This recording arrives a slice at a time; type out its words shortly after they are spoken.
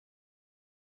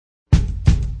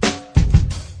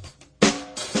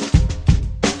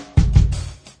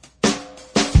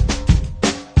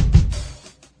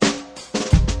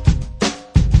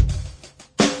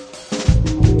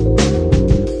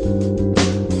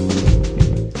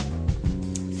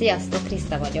Sziasztok,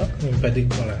 Kriszta vagyok. Én pedig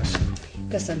Balázs.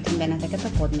 Köszöntünk benneteket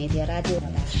a Podmédia Rádió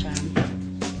adásán.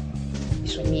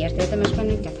 És hogy miért érdemes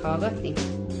bennünket hallgatni?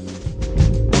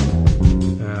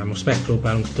 Most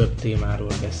megpróbálunk több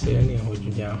témáról beszélni, ahogy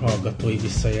ugye a hallgatói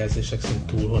visszajelzések szerint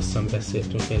túl hosszan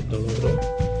beszéltünk egy dologról,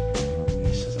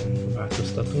 és ezen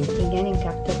változtatunk. Igen,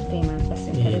 inkább több témát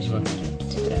beszélünk el, és egy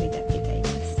kicsit rövidebb ideig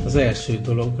lesz. Az első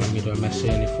dolog, amiről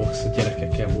mesélni fogsz, a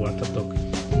gyerekekkel voltatok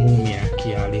múmiák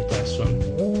kiállításon.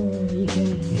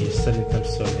 Igen. És szerintem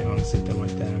szörnyen hangzik, de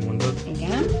majd te elmondod.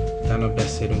 Igen. Utána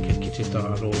beszélünk egy kicsit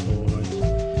arról, hogy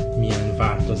milyen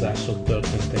változások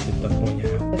történtek itt a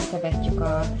konyhában. Összevetjük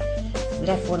a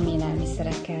reform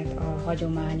élelmiszereket a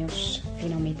hagyományos,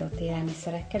 finomított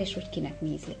élelmiszerekkel, és hogy kinek mi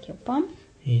ízlik jobban.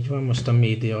 Így van, most a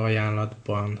média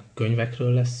ajánlatban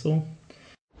könyvekről lesz szó.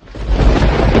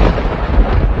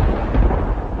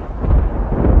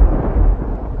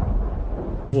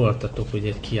 Voltatok ugye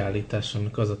egy kiállításon,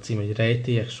 az a cím, hogy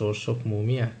Rejtélyek, sorsok,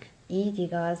 múmiák? Így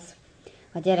igaz.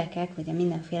 A gyerekek ugye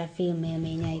mindenféle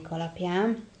filmélményeik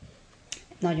alapján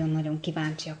nagyon-nagyon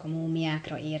kíváncsiak a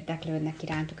múmiákra, érdeklődnek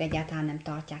irántuk, egyáltalán nem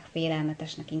tartják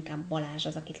félelmetesnek, inkább Balázs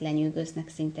az, akit lenyűgöznek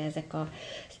szinte ezek az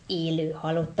élő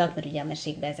halottak, mert ugye a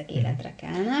mesékben ezek életre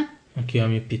kelnek. Aki a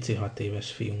mi pici 6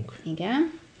 éves fiunk.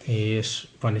 Igen. És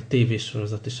van egy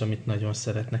tévésorozat is, amit nagyon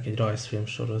szeretnek, egy rajzfilm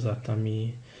sorozat,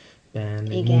 amiben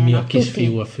egy múmia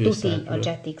kisfiú a főszereplő. Tuti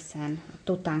a Jetixen, a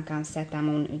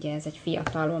Tutankamon, ugye ez egy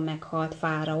fiatalon meghalt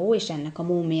fáraó, és ennek a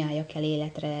múmiája kell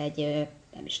életre egy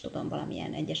nem is tudom,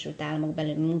 valamilyen Egyesült Államok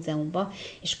belül múzeumba,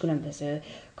 és különböző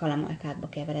kalamajkákba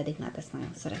keveredik, mert ezt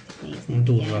nagyon szeretik nézni.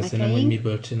 Durva azért nem, hogy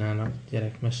miből csinálnak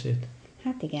gyerekmesét.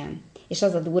 Hát igen. És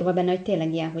az a durva benne, hogy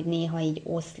tényleg ilyen, hogy néha így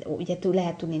ugye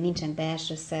lehet tudni, nincsen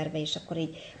belső szerve, és akkor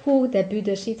így, de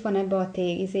büdös, itt van ebbe a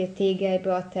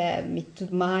tégelybe a te,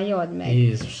 májad, meg,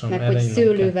 Jézusom, meg hogy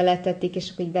szőlővel etetik, és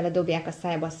akkor így beledobják a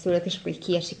szájba a szőlőt, és akkor így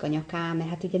kiesik a nyakán, mert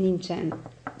hát ugye nincsen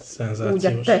úgy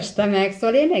a teste meg,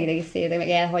 szóval én egész meg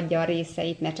elhagyja a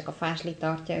részeit, mert csak a fásli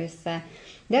tartja össze.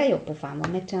 De jó pofán van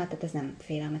megcsinálva, tehát ez nem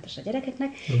félelmetes a gyerekeknek.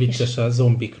 Vicces, a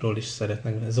zombikról is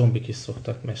szeretnek, mert zombik is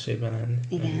szoktak mesében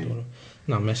lenni. Igen.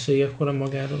 Na, mesélj akkor a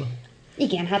magáról.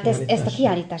 Igen, hát ezt a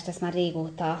kiállítást már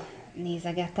régóta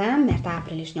nézegetem, mert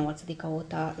április 8-a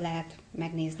óta lehet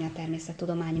megnézni a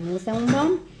Természettudományi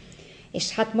Múzeumban,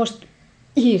 és hát most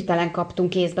hirtelen kaptunk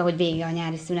kézbe, hogy vége a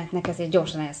nyári szünetnek, ezért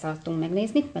gyorsan elszaladtunk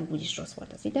megnézni, meg úgyis rossz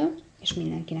volt az idő, és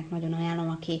mindenkinek nagyon ajánlom,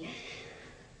 aki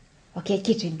egy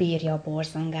kicsit bírja a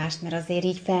borzongást, mert azért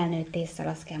így felnőtt ésszel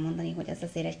azt kell mondani, hogy ez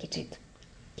azért egy kicsit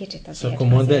azért. Szóval akkor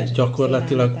mondd, hogy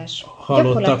gyakorlatilag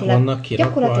halottak vannak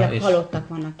kirakva. Gyakorlatilag halottak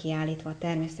vannak kiállítva a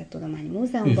Természettudományi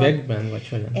Múzeumban. Üvegben, vagy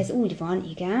hogyan? Ez úgy van,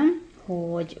 igen,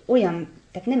 hogy olyan,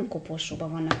 tehát nem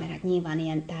koporsóban vannak, mert hát nyilván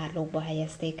ilyen tárlókba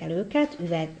helyezték el őket,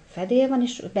 üvegfedél van,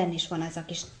 és benne is van az a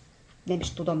kis, nem is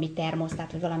tudom mi,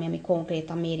 termosztát, vagy valami, ami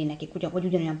konkrétan méri nekik, hogy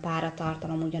ugyanolyan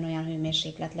páratartalom, ugyanolyan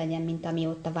hőmérséklet legyen, mint ami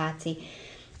ott a váci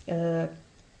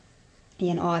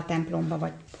ilyen altemplomba,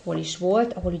 vagy hol is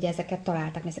volt, ahol ugye ezeket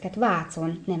találták, ezeket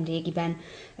Vácon nem régiben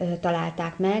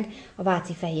találták meg, a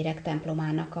váci fehérek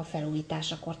templomának a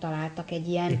felújításakor találtak egy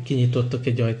ilyen... Kinyitottak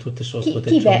egy ajtót, és ott volt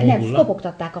egy csomó hulla. Nem,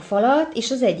 kopogtatták a falat,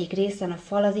 és az egyik részen a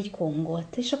fal az így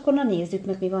kongott, és akkor na nézzük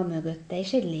meg, mi van mögötte,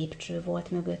 és egy lépcső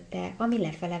volt mögötte, ami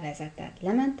lefele vezetett.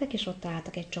 Lementek, és ott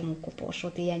találtak egy csomó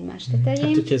koporsót így egymás tetején.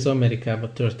 Hát, hogyha ez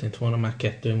Amerikában történt volna, már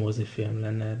 2 mozifilm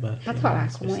lenne ebben. Hát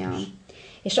halálkomolyan.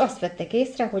 És azt vettek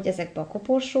észre, hogy ezekbe a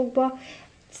koporsókba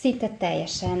szinte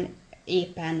teljesen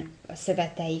éppen a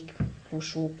szöveteik,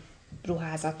 húsú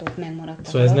ruházatok megmaradtak.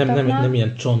 Szóval ez nem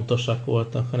ilyen csontosak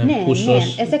voltak, hanem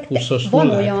húsos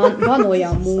van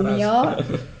olyan múmia,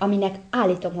 aminek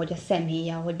állítom, hogy a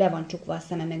szemhéja, hogy be van csukva a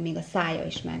szeme, meg még a szája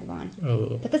is megvan.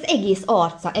 Tehát az egész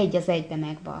arca egy az egybe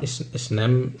megvan. És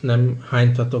nem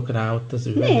hánytatok rá ott az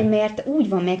üveget? Nem, mert úgy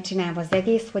van megcsinálva az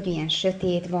egész, hogy ilyen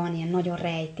sötét van, ilyen nagyon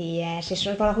rejtélyes, és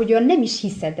valahogy olyan nem is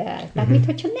hiszed el. Tehát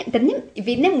minthogyha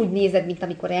nem úgy nézed, mint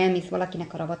amikor elmész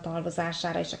valakinek a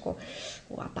ravatalvozására, és akkor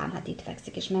apám, hát itt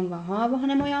fekszik, és meg van halva,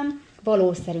 hanem olyan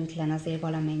valószerűtlen azért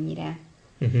valamennyire.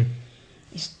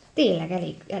 És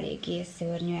tényleg eléggé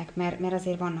szörnyűek, mert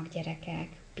azért vannak gyerekek,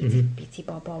 pici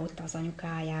baba ott az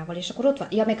anyukájával, és akkor ott van,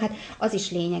 meg hát az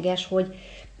is lényeges, hogy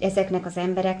ezeknek az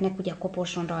embereknek ugye a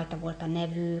koposon rajta volt a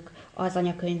nevük, az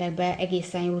anyakönyvekben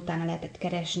egészen jól utána lehetett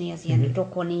keresni az ilyen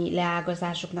rokoni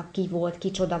leágazásoknak ki volt,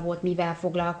 kicsoda volt, mivel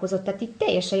foglalkozott, tehát itt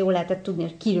teljesen jól lehetett tudni,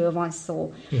 hogy kiről van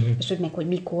szó, és hogy meg, hogy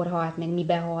mikor halt, meg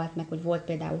mibe halt, meg hogy volt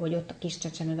például, hogy ott a kis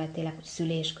csecsemővel tényleg, hogy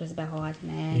szülés közben halt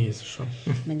meg, Jézusom.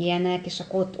 meg ilyenek, és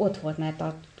akkor ott volt, mert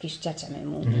a kis csecsemő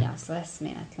múmia, szóval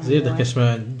eszméletlen Ez érdekes,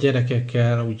 mert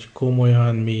gyerekekkel úgy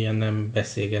komolyan, mélyen nem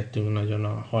beszélgettünk nagyon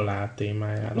a halál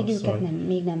témájáról. Még őket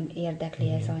még nem érdekli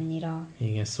ez annyira.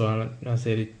 Igen, szóval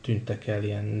azért itt tűntek el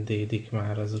ilyen dédik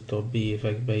már az utóbbi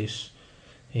években is,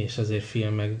 és azért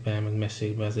filmekben, meg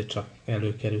mesékben azért csak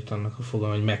előkerült annak a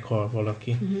fogalom, hogy meghal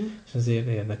valaki. És azért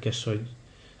érdekes,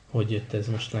 hogy jött ez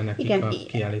most le nekik a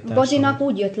kiállításon. Bazsinak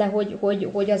úgy jött le,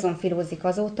 hogy azon filózik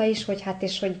azóta is, hogy hát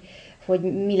és hogy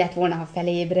mi lett volna, ha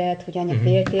felébredt, hogy anya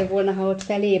féltél volna, ha ott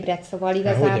felébredt, szóval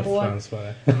igazából... Hogy a francba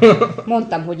lett?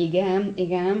 Mondtam, hogy igen.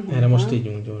 Erre mondtam. most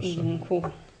ígyunk gyorsan. Ígyunk, hú.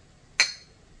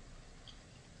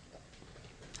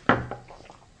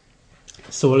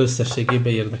 Szóval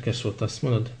összességében érdekes volt, azt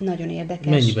mondod? Nagyon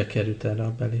érdekes. Mennyibe került erre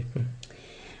a belépő?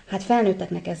 Hát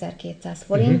felnőtteknek 1200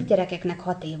 forint, gyerekeknek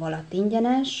 6 év alatt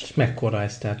ingyenes. És mekkora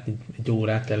ez? Tehát egy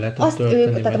órát el lehet Azt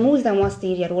tölteni? tehát a múzeum azt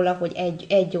írja róla, hogy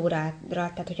egy órára,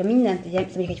 tehát hogyha mindent,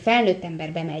 mondjuk egy felnőtt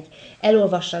ember bemegy,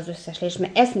 elolvassa az összes lést,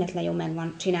 mert eszméletlen jó meg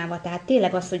van csinálva, tehát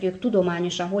tényleg az, hogy ők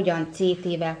tudományosan hogyan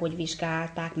CT-vel, hogy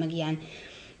vizsgálták, meg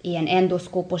ilyen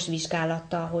endoszkópos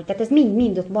vizsgálattal, hogy, tehát ez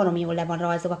mind ott baromi jól le van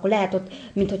rajzolva, akkor lehet ott,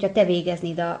 mint hogyha te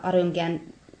végeznéd a röntgen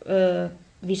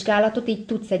vizsgálatot, így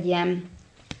tudsz egy ilyen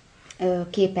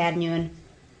képernyőn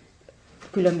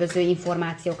különböző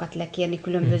információkat lekérni,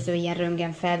 különböző ilyen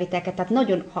röntgenfelvételeket. Tehát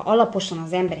nagyon, ha alaposan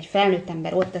az ember, egy felnőtt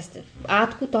ember ott ezt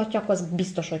átkutatja, akkor az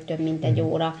biztos, hogy több, mint egy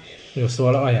óra. Jó,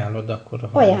 szóval ajánlod akkor a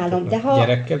Ajánlom, de ha...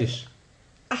 Gyerekkel is?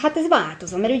 Hát ez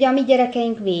változó, mert ugye a mi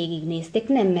gyerekeink végignézték,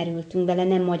 nem merültünk bele,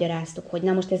 nem magyaráztuk, hogy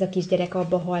na most ez a kisgyerek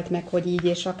abba halt meg, hogy így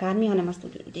és akármi, hanem azt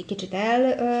úgy egy kicsit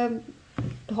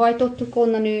elhajtottuk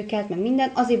onnan őket, meg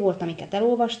minden. Azért volt, amiket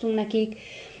elolvastunk nekik,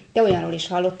 de olyanról is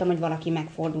hallottam, hogy valaki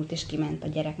megfordult és kiment, a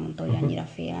gyerek mondta, hogy annyira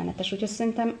félelmetes. Úgyhogy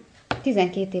szerintem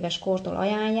 12 éves kortól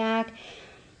ajánlják.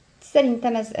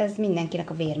 Szerintem ez mindenkinek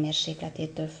a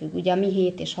vérmérsékletétől függ. Ugye a mi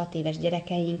 7 és 6 éves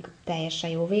gyerekeink teljesen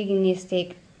jó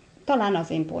végignézték, talán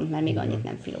azért pont, mert még annyit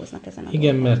nem filóznak ezen a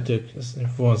Igen, dolgon. mert ők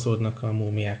vonzódnak a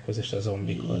múmiákhoz és a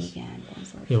zombikhoz. Igen,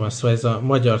 vonzódnak. Jó, szóval ez a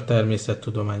Magyar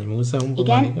Természettudományi Múzeumban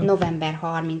Igen, van, igen? november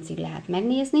 30-ig lehet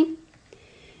megnézni.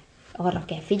 Arra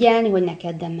kell figyelni, hogy ne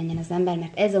kedden menjen az ember,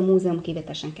 mert ez a múzeum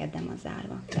kivételesen kedden van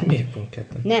zárva. De miért pont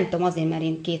kedden? Nem tudom, azért, mert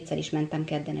én 2-szer is mentem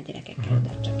kedden a gyerekekkel, de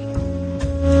csak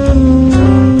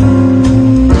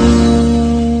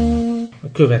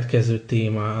A következő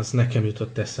téma, az nekem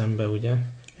jutott eszembe, ugye?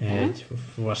 Egy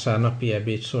vasárnapi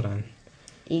ebéd során.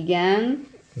 Igen.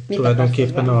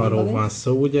 Tulajdonképpen arról van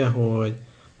szó, ugye, hogy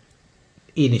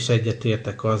én is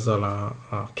egyetértek azzal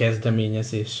a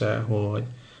kezdeményezéssel, hogy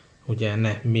ugye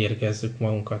ne mérgezzük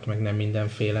magunkat, meg nem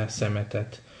mindenféle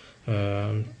szemetet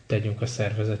tegyünk a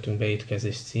szervezetünkbe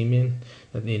étkezés címén.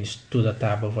 Én is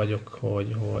tudatában vagyok,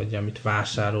 hogy amit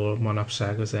vásárol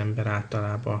manapság az ember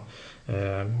általában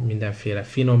mindenféle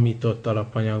finomított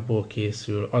alapanyagból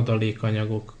készül,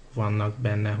 adalékanyagok vannak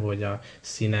benne, hogy a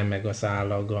színe, meg az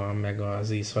állaga, meg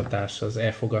az ízhatás az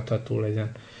elfogadható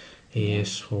legyen,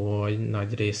 és hogy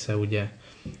nagy része ugye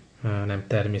nem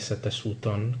természetes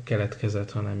úton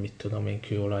keletkezett, hanem mit tudom én,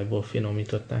 kőolajból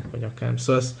finomították, vagy akár.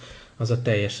 Szóval az a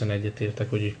teljesen egyetértek,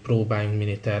 hogy úgy próbáljunk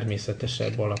minél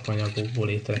természetesebb alapanyagokból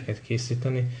ételeket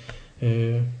készíteni.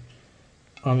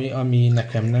 Ami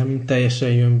nekem nem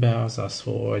teljesen jön be, az az,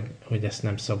 hogy ezt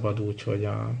nem szabad úgy, hogy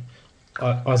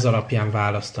az alapján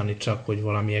választani csak, hogy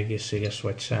valami egészséges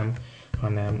vagy sem,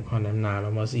 hanem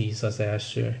nálam az íz az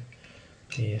első.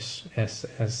 És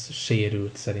ez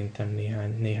sérült szerintem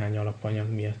néhány alapanyag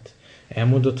miatt.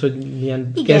 Elmondod, hogy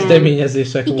milyen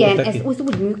kezdeményezések voltak? Igen, ez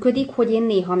úgy működik, hogy én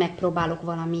néha megpróbálok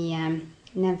valamilyen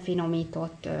nem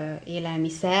finomított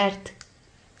élelmiszert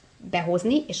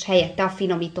behozni, és helyette a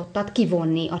finomítottat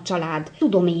kivonni a család.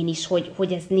 Tudom én is,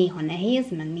 hogy ez néha nehéz,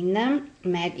 meg minden,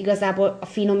 meg igazából a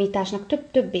finomításnak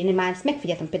több én már ezt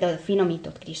megfigyeltem, például a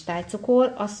finomított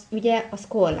kristálycukor, az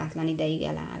korlátlan ideig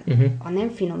eláll. A nem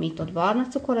finomított barna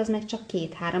cukor, az meg csak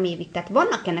 2-3 évig. Tehát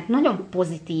vannak ennek nagyon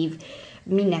pozitív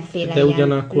mindenféle de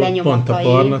ugyanakkor lenyomatai. Pont a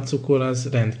barna cukor az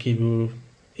rendkívül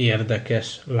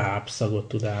érdekes lábszagot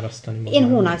tud árasztani magának.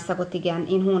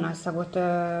 Én hónajszagot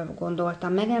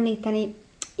gondoltam megemlíteni.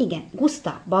 Igen,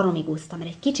 guszta, baromi guszta, mert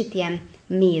egy kicsit ilyen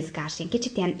mézgás, egy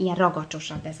kicsit ilyen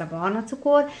ragacsosabb ez a barna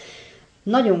cukor.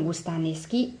 Nagyon gusztán néz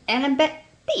ki, ellenben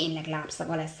tényleg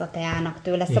lábszaga lesz a teának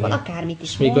tőle, szóval akármit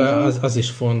is még mondunk. az is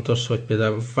fontos, hogy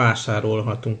például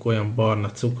vásárolhatunk olyan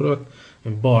barna cukrot,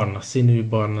 barna színű,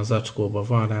 barna zacskóban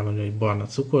van rá, hogy barna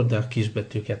cukor, de a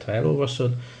kisbetűket, ha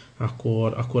elolvasod,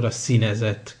 akkor a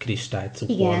színezett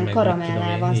kristálycukor. Igen,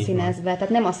 karamellel van színezve, tehát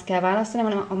nem azt kell választani,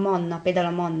 hanem a manna, például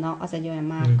a manna az egy olyan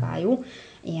márkájú,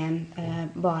 ilyen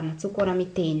barna cukor, ami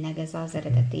tényleg ez az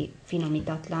eredeti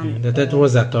finomítatlan. De tehát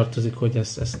hozzátartozik, hogy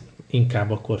ezt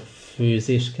inkább akkor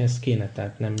főzéshez kéne,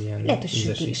 tehát nem ilyen lehet,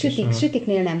 hogy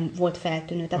sütiknél nem volt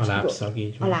feltűnő. Tehát a lábszag,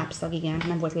 így van. A lábszag, igen,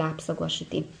 nem volt lábszag a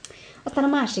süti. Aztán a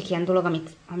másik ilyen dolog,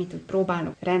 amit úgy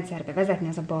próbálok rendszerbe vezetni,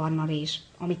 az a barna rizs,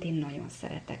 amit én nagyon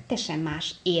szeretek. Teljesen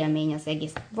más élmény az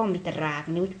egész. Van mit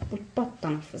rágni, úgy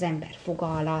pattan az ember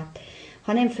foga alatt.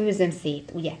 Ha nem főzöm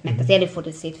szét, ugye, mert az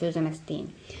előfordul szétfőzöm, ez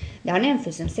tény. De ha nem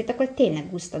főzöm szét, akkor tényleg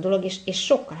guszta dolog, és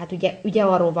sokkal, hát ugye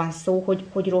arról van szó,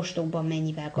 hogy rostokban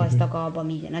mennyivel gazdagabb,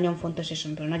 ami ugye nagyon fontos, és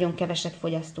amiből nagyon keveset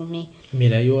fogyasztunk mi.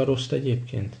 Mire jó a rost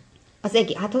egyébként?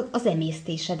 Az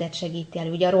emésztésedet segíti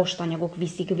elő, ugye a rostanyagok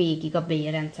viszik végig a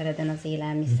bélrendszereden az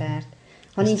élelmiszert.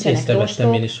 Ha nincsenek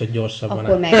rostok, én is, hogy gyorsabban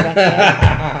akkor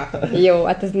megvetted. Jó,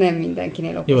 hát ez nem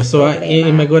mindenkinél okoz. Jó, szóval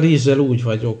én meg a rizssel úgy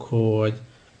vagyok, hogy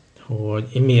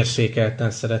én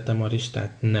mérsékelten szeretem a rizst,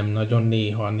 tehát nem nagyon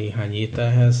néhány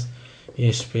ételhez,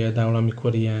 és például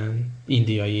amikor ilyen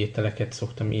indiai ételeket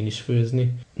szoktam én is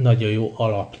főzni, nagyon jó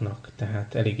alapnak,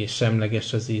 tehát eléggé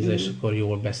semleges az íze, és akkor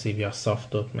jól beszívja a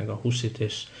szaftot, meg a húsit,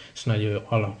 és nagyon jó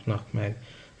alapnak, meg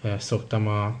szoktam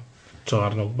a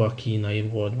csarnokba, a kínai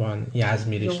boltban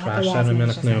jázmirist vásárolni, mert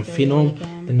annak nagyon finom,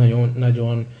 de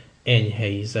nagyon enyhe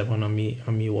íze van,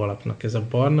 ami jó alapnak. Ez a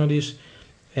barna rizs,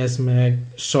 ez meg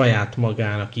saját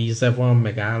magának íze van,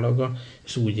 meg állaga,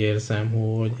 és úgy érzem,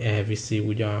 hogy elviszi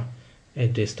úgy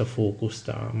egyrészt a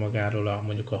fókuszt magáról,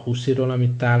 mondjuk a húsiról,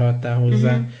 amit tálaltál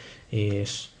hozzá,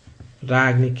 és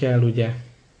rágni kell, ugye,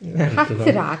 nem tudom.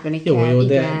 Rágni kell, jó,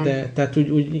 de tehát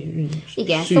úgy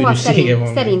igen, szóval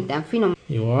szerintem finom.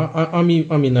 Jó,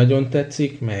 ami nagyon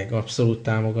tetszik, meg abszolút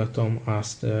támogatom,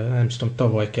 azt nem tudom,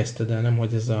 tavaly kezdted el, nem,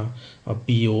 hogy ez a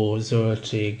bio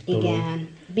zöldség dolog. Igen,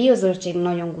 biozöldség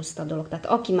nagyon guszta dolog, tehát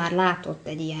aki már látott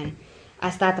egy ilyen,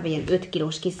 azt általában ilyen 5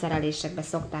 kilós kiszerelésekbe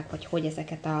szokták, hogy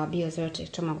ezeket a biozöldség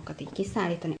csomagokat így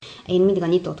kiszállítani. Én mindig a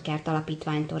Nyitott Kert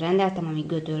Alapítványtól rendeltem, ami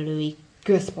gödöllői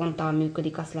központtal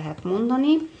működik, azt lehet mondani.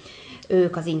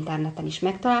 Ők az interneten is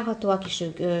megtalálhatóak, és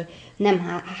ők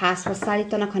nem házhoz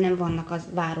szállítanak, hanem vannak az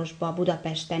városban,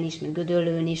 Budapesten is, meg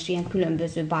Gödöllőn is, ilyen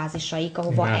különböző bázisaik,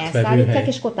 ahova elszállítják,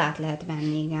 és ott át lehet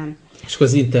venni, igen. És akkor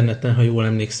az interneten, ha jól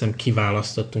emlékszem,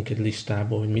 kiválasztottunk egy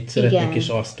listából, hogy mit szeretnénk, és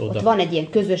azt oda. Ott van egy ilyen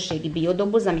közösségi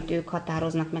biodoboz, amit ők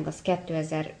határoznak meg, az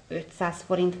 2500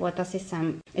 forint volt, azt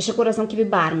hiszem. És akkor azon kívül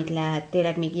bármit lehet,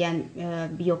 tényleg még ilyen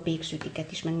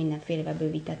biopéksütiket is, meg mindenféle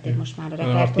bővítették most már a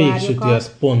repertoárjukat. A péksüti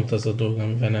az pont az a dolog,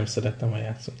 amivel nem szeretem a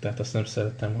játszani. Tehát azt nem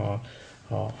szeretem,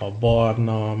 ha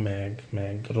barna,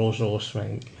 meg rozsos,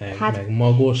 meg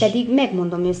magos. Pedig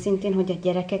megmondom őszintén, hogy a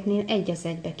gyerekeknél egy az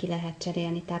egybe ki lehet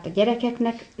cserélni. Tehát a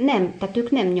gyerekeknek nem, tehát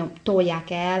ők nem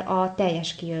tolják el a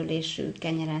teljes kiölésű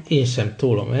kenyeret. Én sem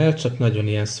tólom el, csak nagyon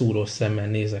ilyen szúrós szemmel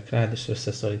nézek rád, és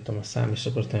összeszorítom a szám, és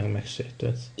akkor tényleg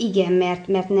megsértődsz. Igen,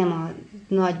 mert nem a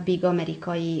nagy big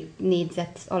amerikai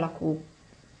négyzet alakú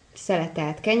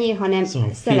szeletelt kenyér, hanem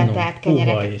szóval szeletelt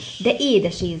kenyerek. De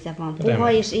édes íze van,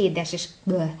 puha és édes, és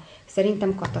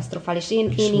szerintem katasztrofális.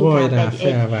 Én inkább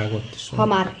ha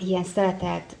már ilyen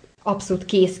szeletelt, abszolút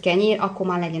kész kenyér, akkor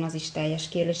már legyen az is teljes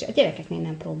kiölés. A gyerekeknél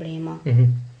nem probléma.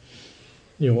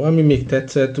 Jó, ami még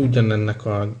tetszett, ugyanennek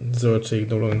a zöldség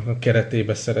dolognak a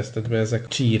keretébe szerezted be ezek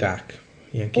csírák.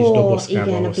 Ilyen kis dobozkába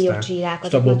igen, hoztál. A biocsírák,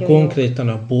 és abból konkrétan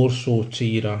a borsó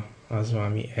csíra az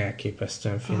valami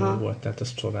elképesztően finom volt, tehát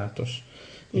ez csodálatos.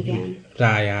 Igen.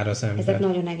 Rájár az ember. Ezek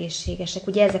nagyon egészségesek.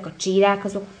 Ugye ezek a csírák,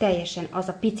 azok teljesen, az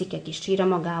a picike kis csíra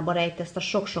magába rejt ezt a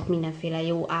sok-sok mindenféle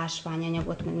jó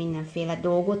ásványanyagot, meg mindenféle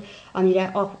dolgot, amire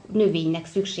a növénynek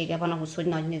szüksége van ahhoz, hogy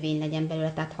nagy növény legyen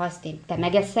belőle. Tehát ha azt te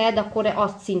megeszed, akkor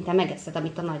azt szinte megeszed,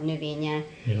 amit a nagy növényel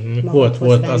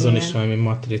volt azon is valami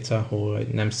matrica, hogy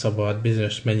nem szabad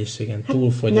bizonyos mennyiségen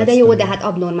túlfogyasztani. Na de jó, de hát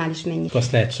abnormális mennyiség.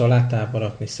 Azt lehet salátába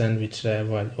rakni, szendvicsre,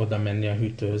 vagy oda menni a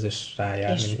hűtőhöz, és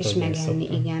rájárni. És megenni,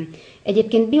 igen.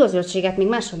 Egyébként biozöldséget még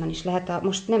máshonnan is lehet,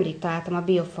 most nemrég találtam a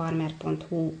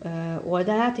biofarmer.hu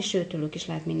oldalát, és őtőlük is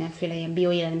lehet mindenféle ilyen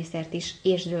bioélelmiszert is,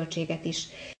 és zöldséget is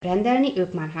rendelni.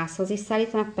 Ők már házhoz is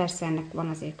szállítanak, persze ennek van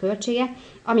azért költsége,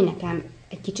 ami nekem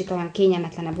egy kicsit olyan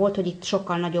kényelmetlenebb volt, hogy itt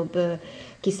sokkal nagyobb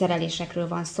kiszerelésekről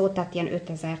van szó, tehát ilyen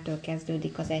 5000-től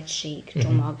kezdődik az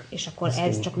egységcsomag, és akkor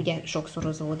ez csak ugye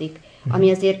sokszorozódik.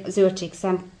 Ami azért zöldség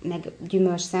meg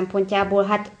gyümölcs szempontjából,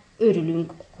 hát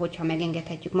örülünk, hogyha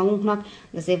megengedhetjük magunknak,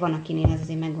 de azért van, akinél ez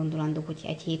azért meggondolandó, hogy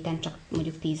egy héten csak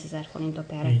mondjuk 10 000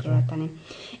 forintot erre költeni.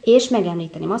 És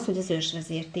megemlíteném azt, hogy az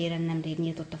Ősvezértéren nemrég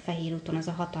nyitott a Fehér úton az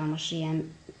a hatalmas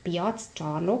ilyen piac,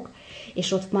 csarnok,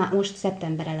 és ott már most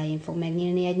szeptember elején fog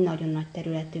megnyílni egy nagyon nagy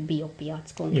területű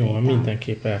biopiac konkrétan. Jó,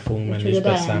 mindenképp el fogunk menni, és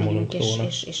beszámolunk róla.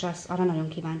 És arra nagyon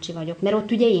kíváncsi vagyok, mert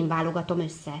ott ugye én válogatom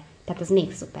össze, tehát az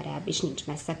még szuperebb, és nincs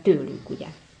messze tőlünk, ugye.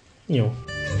 Jó.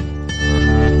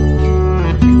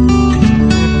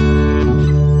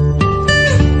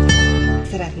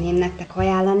 Szeretném nektek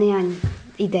ajánlani a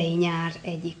idei nyár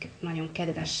egyik nagyon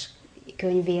kedves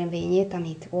könyvélményét,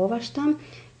 amit olvastam,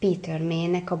 Peter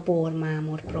Maynek a Bor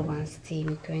Mámor Provence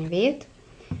című könyvét.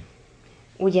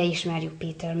 Ugye ismerjük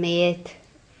Peter Mayt,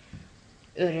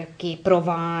 Örökké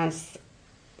Provence,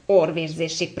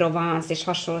 Orvérzésig Provence és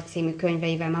hasonló című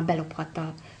könyveivel már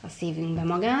belophatta a szívünkbe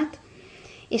magát.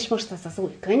 És most az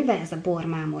új könyve, ez a Bor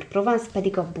Mámor Provence,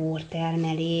 pedig a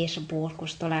bortermelés, a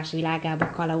borkóstolás világába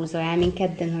kalauzol el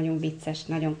minket, de nagyon vicces,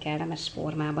 nagyon kellemes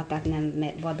formába, tehát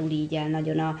nem vadul így el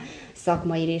nagyon a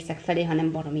szakmai részek felé,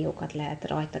 hanem baromi jókat lehet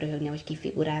rajta röhögni, hogy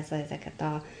kifigurázza ezeket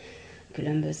a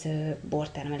különböző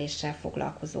bortermeléssel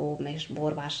foglalkozó és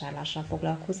borvásárlással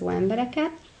foglalkozó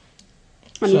embereket.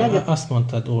 Azt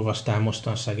mondtad, olvastál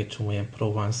mostanság egy csomó ilyen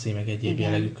Provence-i, meg egyéb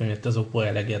jellegű könyvet, azokból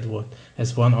eleged volt.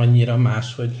 Ez van annyira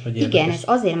más, hogy érdekes? Igen, ez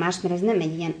azért más, mert ez nem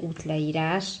egy ilyen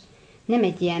útleírás, nem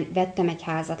egy ilyen vettem egy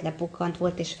házat, lepukkant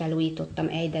volt, és felújítottam,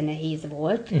 de nehéz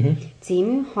volt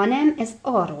című, hanem ez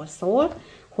arról szól,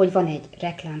 hogy van egy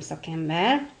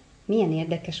reklámszakember, milyen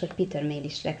érdekes, hogy Peter May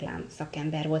is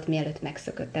reklámszakember volt, mielőtt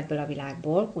megszökött ebből a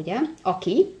világból, ugye,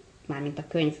 aki, mármint a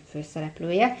könyv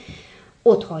főszereplője,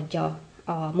 ott hagyja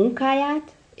a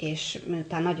munkáját, és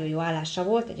miután nagyon jó állása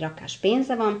volt, egy rakás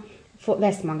pénze van,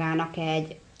 vesz magának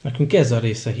egy... Nekünk ez a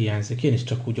része hiányzik, én is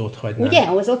csak úgy ott hagynám. Ugye?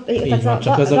 Az ott, így van,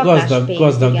 csak az a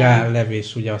gazdag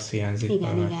levés, ugye az hiányzik.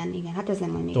 Igen, hát ezen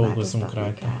majd még dolgozunk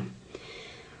rajta. Kell.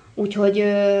 Úgyhogy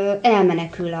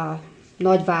elmenekül a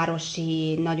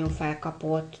nagyvárosi, nagyon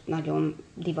felkapott, nagyon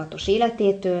divatos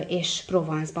életétől, és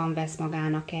Provence-ban vesz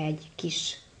magának egy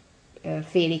kis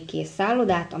félig kész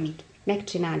szállodát, amit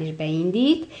megcsinál és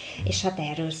beindít, és hát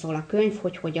erről szól a könyv,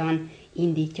 hogy hogyan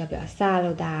indítja be a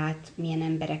szállodát, milyen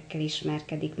emberekkel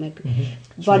ismerkedik meg.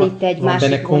 Van itt egy másik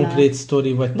benne konkrét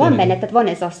sztori? Vagy van benne, tehát van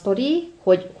ez a sztori,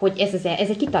 hogy ez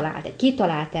egy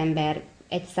kitalált ember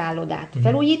egy szállodát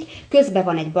felújít, közben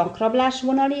van egy bankrablás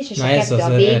vonal is, és a kettő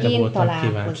a végén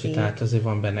találkozik. Tehát azért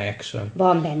van benne action.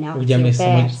 Van benne akció, úgy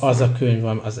emlékszem, hogy az a könyv,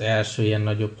 az első ilyen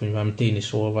nagyobb könyv, amit én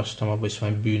is olvastam, abban is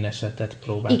van bűnesetet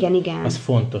próbál. Igen. Az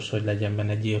fontos, hogy legyen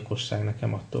benne gyilkosság,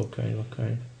 nekem attól a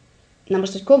könyv. Na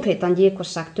most, hogy konkrétan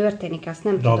gyilkosság történik, azt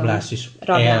nem rablás tudom. Is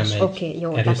rablás is. Oké,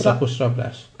 jó. Erőszakos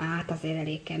rablás? Hát azért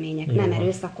elég kemények. Jó, nem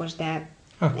erőszakos, de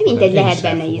akkor mindegy, lehet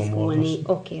benne izgulni.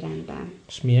 Oké, rendben.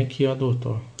 És milyen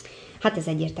kiadótól? Hát ez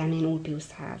egyértelműen Ulpius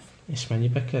ház. És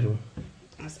mennyibe kerül?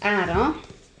 Az ára,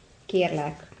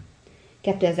 kérlek,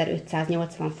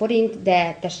 2580 forint,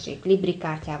 de tessék Libri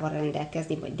kártyával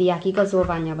rendelkezni, vagy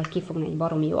diákigazolvánnyal, vagy kifogni egy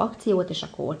baromi jó akciót, és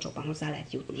akkor olcsóban hozzá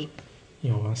lehet jutni.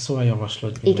 Jó van, szóval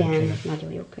javaslod mindenkinek. Igen,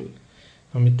 nagyon jó könyv.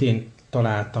 Amit én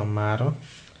találtam mára,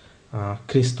 a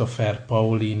Christopher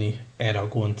Paolini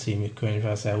Eragon című könyve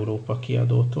az Európa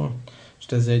kiadótól. És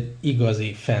ez egy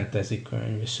igazi fantasy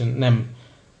könyv, és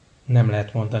nem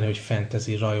lehet mondani, hogy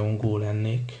fantasy rajongó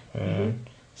lennék.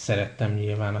 Szerettem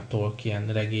nyilván a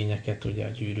Tolkien regényeket, ugye a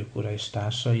Gyűrűk ura és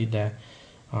társai, de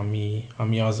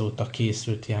ami azóta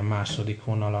készült ilyen második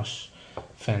vonalas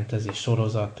fantasy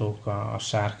sorozatok, a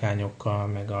sárkányokkal,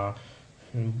 meg a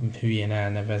hülyén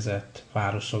elnevezett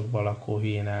városokban lakó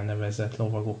hülyén elnevezett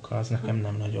lovagokkal, az nekem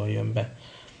nem nagyon jön be.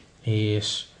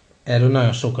 És erről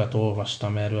nagyon sokat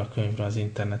olvastam erről a könyvről az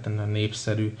interneten, a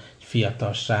népszerű, egy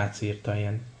fiatal srác írta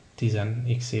ilyen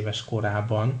 10x éves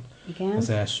korában. Igen. Az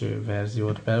első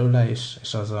verziót belőle,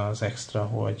 és az az extra,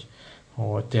 hogy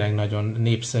tényleg nagyon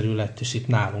népszerű lett, és itt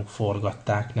nálunk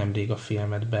forgatták nemrég a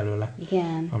filmet belőle.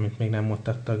 Igen. Amit még nem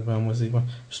mutattak be a moziba.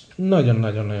 És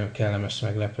nagyon-nagyon-nagyon kellemes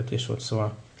meglepetés volt,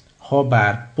 szóval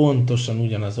habár pontosan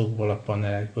ugyanazokból a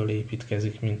panelekből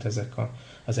építkezik, mint ezek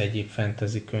az egyéb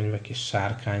fantasy könyvek, és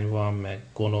sárkány van, meg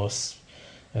gonosz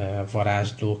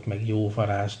varázslók, meg jó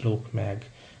varázslók, meg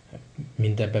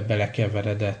mindebbe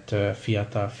belekeveredett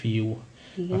fiatal fiú,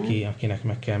 akinek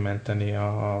meg kell menteni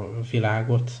a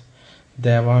világot,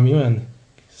 de valami olyan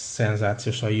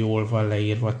szenzációsan jól van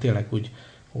leírva, tényleg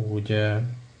úgy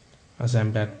az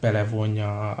ember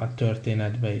belevonja a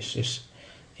történetbe,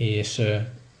 és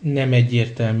nem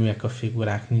egyértelműek a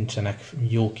figurák, nincsenek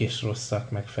jók és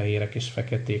rosszak, meg fehérek és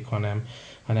feketék,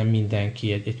 hanem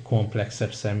mindenki egy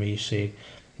komplexebb személyiség.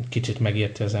 Kicsit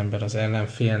megérti az ember az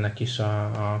ellenfélnek is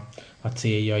a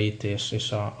céljait,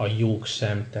 és a jók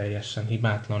sem teljesen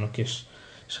hibátlanok, és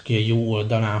aki a jó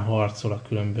oldalán harcol, a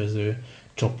különböző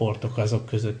csoportok, azok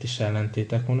között is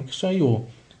ellentétek vannak, és a jó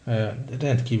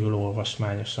rendkívül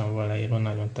olvasmányosan van leírva,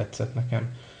 nagyon tetszett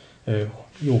nekem.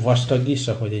 Jó vastag is,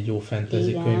 ahogy egy jó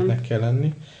fantasy könyvnek kell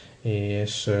lenni,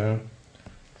 és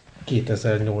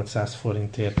 2800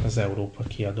 forintért az Európa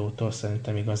kiadótól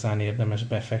szerintem igazán érdemes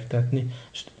befektetni,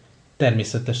 és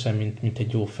természetesen, mint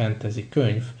egy jó fantasy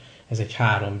könyv, ez egy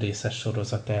 3 részes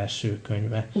sorozat első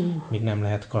könyve, még nem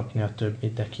lehet kapni a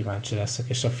többit, de kíváncsi leszek,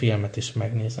 és a filmet is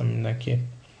megnézem mindenképp.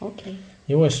 Okay.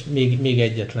 Jó, és még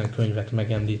egyetlen könyvet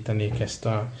megemlítenék, ezt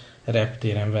a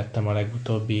reptéren vettem a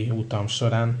legutóbbi utam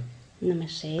során. Na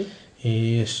mesélj.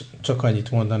 És csak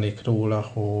annyit mondanék róla,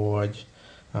 hogy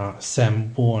a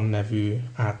Sam Bourne nevű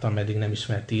által eddig nem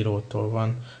ismert írótól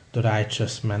van, The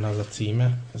Righteous Man az a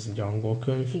címe, ez egy angol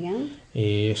könyv. Igen.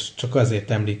 És csak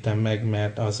azért említem meg,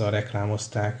 mert azzal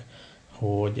reklámozták,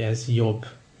 hogy ez jobb,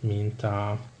 mint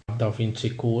a Da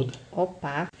Vinci Kód.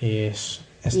 Hoppá. És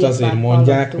ezt azért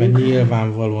mondják, mert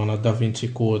nyilvánvalóan a Da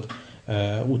Vinci Kód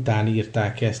után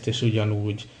írták ezt, és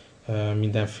ugyanúgy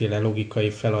mindenféle logikai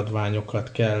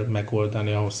feladványokat kell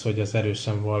megoldani ahhoz, hogy az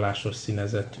erősen vallásos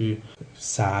színezetű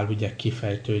szál ugye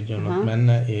kifejtődjön ott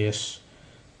benne, és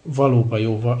valóban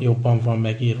jobban van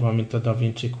megírva, mint a Da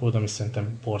Vinci Kód, ami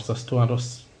szerintem borzasztóan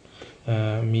rossz,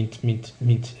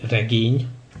 mint regény.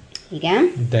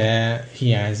 Igen. De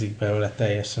hiányzik belőle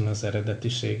teljesen az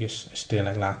eredetiség, és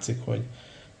tényleg látszik, hogy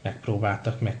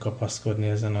megpróbáltak megkapaszkodni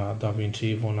ezen a Da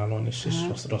Vinci vonalon is, és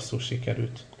rosszul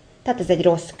sikerült. Tehát ez egy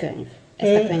rossz könyv,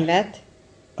 ezt a könyvet.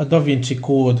 A Da Vinci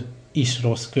Kód is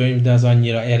rossz könyv, de az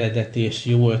annyira eredeti és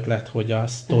jó ötlet, hogy a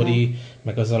sztori,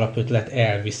 meg az alapötlet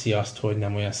elviszi azt, hogy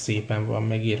nem olyan szépen van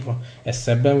megírva. Ez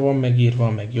szebben van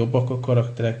megírva, meg jobbak a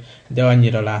karakterek, de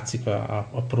annyira látszik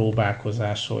a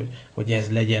próbálkozás, hogy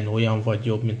ez legyen olyan vagy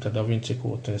jobb, mint a Da Vinci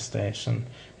Kód, ez teljesen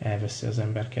elveszi az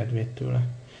ember kedvét tőle.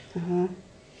 Aha.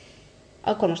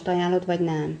 Akkor most ajánlod, vagy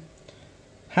nem?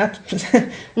 Hát,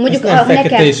 mondjuk, nem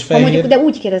fekete és fehér. Mondjuk, de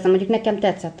úgy kérdezem, mondjuk nekem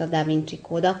tetszett a Da Vinci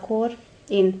Kód, akkor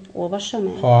én olvassam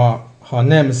el? Ha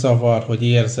nem zavar, hogy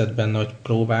érzed benne, hogy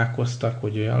próbálkoztak,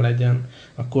 hogy olyan legyen,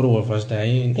 akkor olvasd el.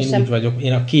 Én úgy vagyok,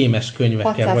 én a kémes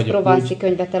könyvekkel vagyok. 600 Provence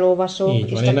könyvet elolvasok,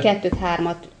 és van, csak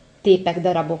 2-3-at tépek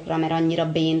darabokra, mert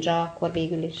annyira bénzsa, akkor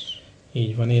végül is.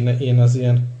 Így van, én az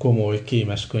ilyen komoly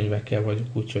kémes könyvekkel vagyok,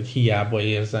 úgyhogy hiába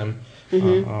érzem,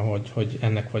 hogy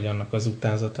ennek vagy annak az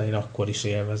utánzatain, akkor is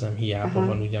élvezem, hiába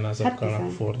van ugyanazokkal a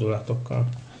fordulatokkal.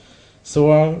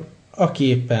 Szóval, aki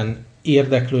éppen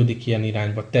érdeklődik ilyen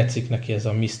irányba, tetszik neki ez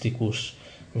a misztikus,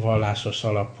 vallásos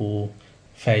alapú,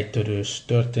 fejtörős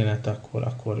történet,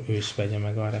 akkor ő is vegye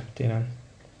meg a reptéren.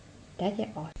 Tegye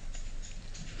azt.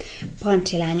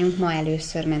 Pancsi lányunk ma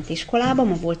először ment iskolába,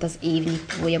 ma volt az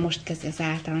évnyitója, most kezdi az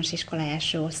általános iskola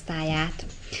első osztályát,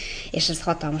 és ez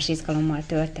hatalmas izgalommal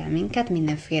tölt el minket,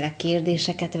 mindenféle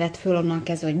kérdéseket vett föl, onnan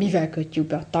kezdve, hogy mivel kötjük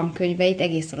be a tankönyveit,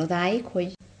 egészen odáig,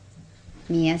 hogy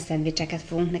milyen szendvicseket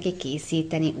fogunk neki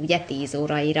készíteni, ugye 10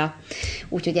 óraira.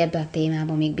 Úgyhogy ebbe a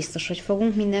témában még biztos, hogy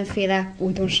fogunk mindenféle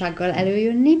újdonsággal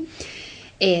előjönni,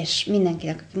 és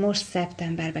mindenkinek, aki most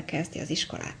szeptemberbe kezdi az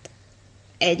iskolát,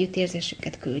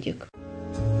 együttérzésünket küldjük.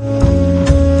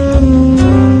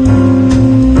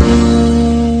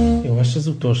 Jó, és az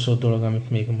utolsó dolog, amit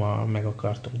még ma meg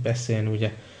akartunk beszélni,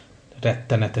 ugye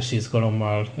rettenetes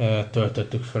izgalommal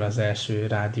töltöttük fel az első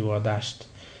rádióadást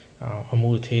a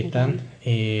múlt héten,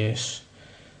 és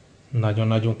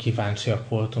nagyon-nagyon kíváncsiak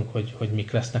voltunk, hogy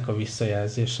mik lesznek a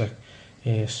visszajelzések,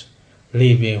 és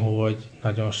lévén, hogy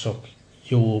nagyon sok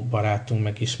jó barátunk,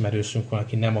 meg ismerősünk van,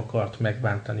 aki nem akart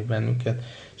megbántani bennünket,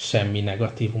 semmi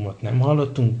negatívumot nem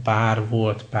hallottunk, bár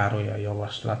volt pár olyan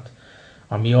javaslat,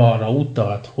 ami arra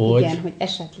utalt, hogy... Igen, hogy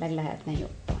esetleg lehetne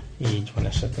jobban. Így van,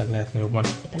 esetleg lehetne jobban.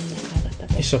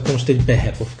 És akkor most egy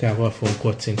Beherovkával fogunk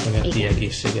kocintani a ti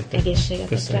egészségetek.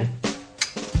 Egészségetekre. Köszönjük.